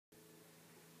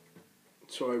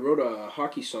So I wrote a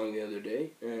hockey song the other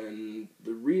day, and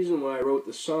the reason why I wrote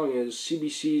the song is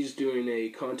CBC's doing a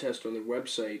contest on their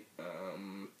website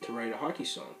to write a hockey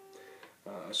song.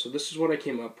 So this is what I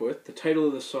came up with. The title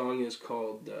of the song is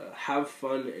called Have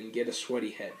Fun and Get a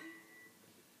Sweaty Head.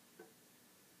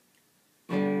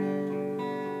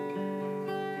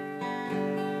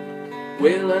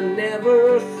 Well, I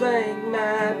never thanked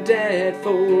my dad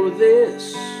for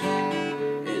this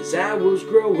as I was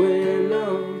growing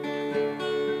up.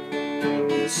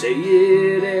 He'd say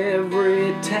it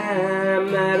every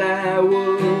time that I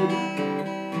would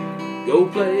go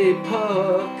play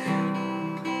puck.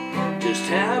 Just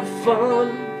have fun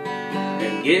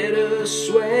and get a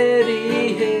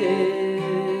sweaty head.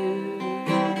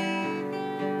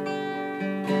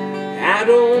 I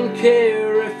don't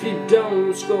care if you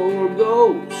don't score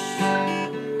goals,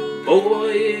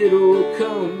 boy, it'll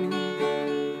come.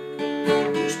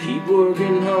 Just keep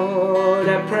working hard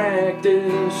at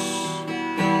practice,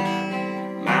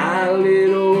 my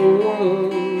little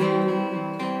one.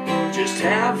 Just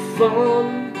have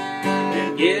fun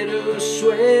and get a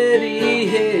sweaty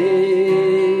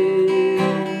head.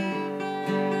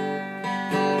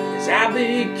 As I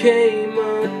became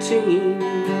a teen,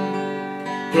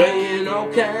 playing all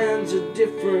kinds of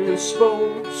different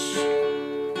sports,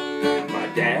 my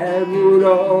dad would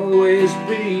always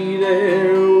be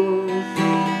there with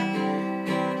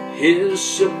his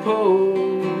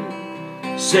support,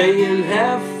 saying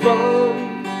have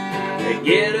fun and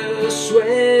get a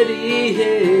sweaty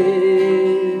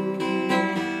head.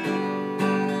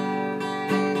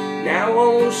 Now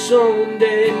on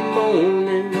Sunday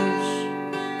mornings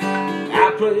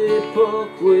I play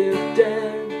puck with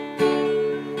Dad,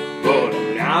 but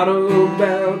I'm not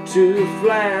about to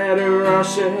flatter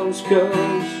ourselves,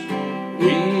 'cause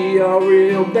we are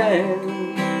real bad.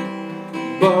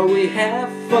 But we have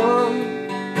fun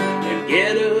and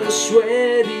get a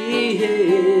sweaty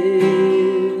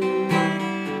head.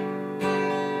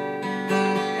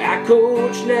 I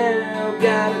coach now,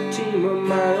 got a team of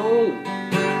my own.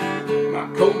 My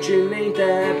coaching ain't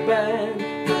that bad.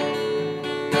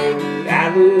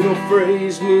 That little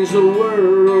phrase means the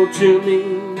world to me.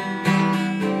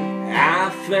 I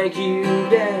thank you,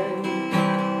 Dad.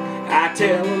 I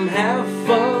tell him have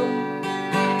fun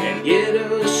and get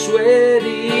a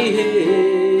sweaty head.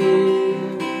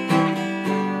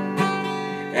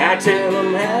 I tell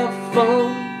him have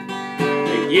fun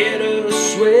and get a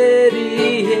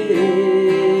sweaty head.